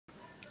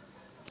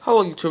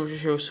Hello YouTube,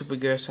 here with Super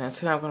Gear, and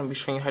today I'm going to be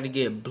showing you how to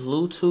get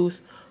Bluetooth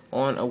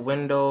on a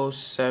Windows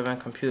 7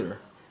 computer.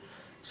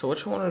 So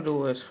what you want to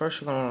do is first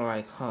you're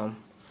going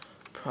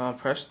to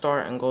press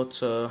start and go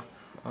to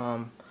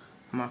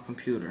my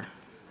computer.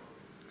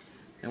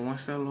 And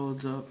once that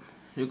loads up,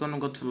 you're going to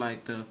go to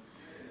like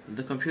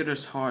the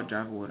computer's hard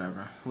drive or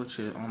whatever, which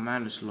is on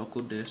mine is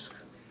local disk.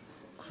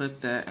 Click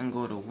that and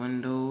go to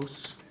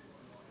Windows.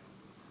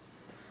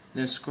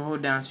 Then scroll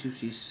down to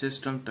see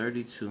System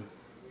 32.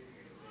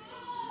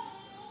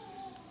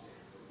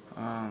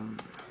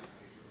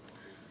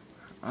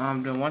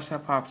 Then once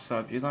that pops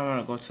up, you're gonna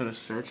want to go to the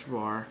search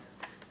bar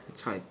and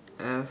type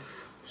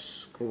F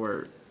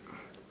Squirt,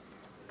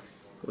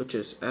 which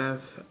is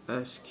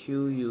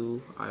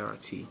FSQUIRT.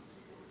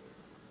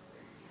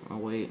 Oh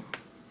wait,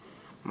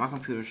 my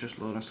computer's just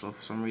loading slow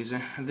for some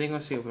reason. And then you're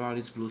gonna see about all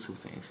these Bluetooth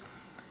things.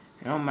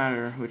 It don't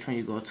matter which one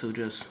you go to,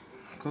 just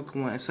click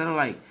one. Instead of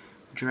like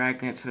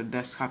dragging it to the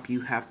desktop,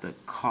 you have to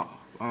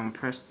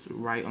press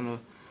right on the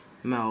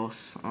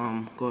mouse.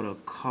 Go to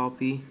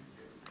copy.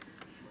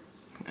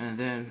 And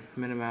then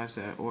minimize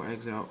that or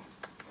exit out.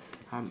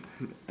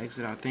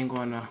 Exit out. Then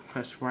go to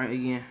press right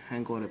again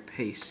and go to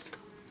paste.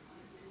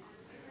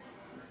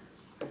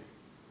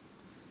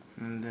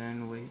 And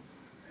then wait.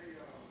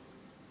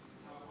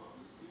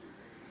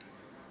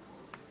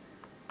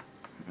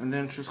 And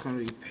then it's just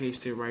going to be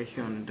pasted right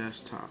here on the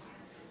desktop.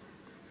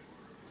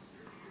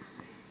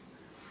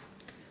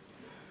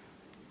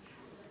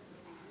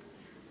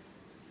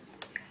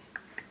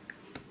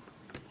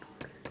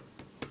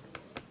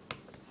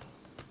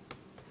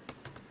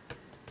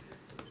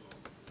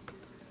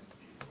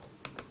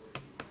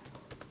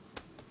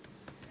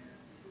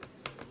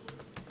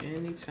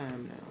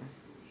 Anytime now.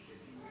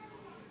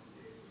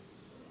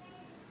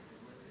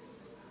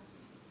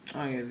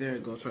 Oh yeah, there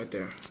it goes right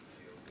there.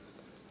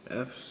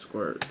 F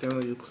Squirt. Then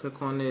when you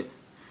click on it,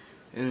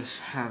 it'll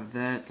have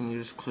that. Then you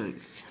just click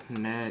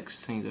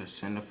next. Then you go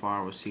send a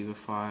file, receive a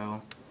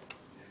file.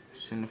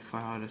 Send a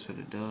file, that's what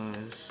it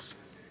does.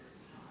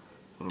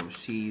 Go to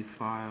receive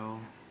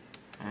file.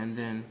 And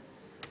then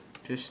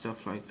just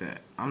stuff like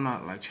that. I'm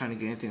not like trying to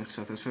get anything and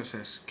stuff. That's what it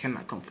says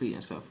cannot complete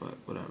and stuff, but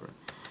whatever.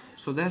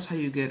 So that's how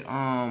you get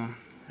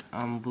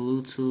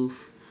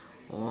Bluetooth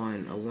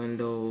on a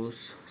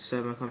Windows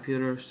 7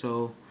 computer.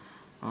 So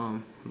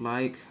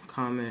like,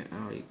 comment,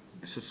 and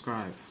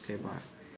subscribe. Okay, bye.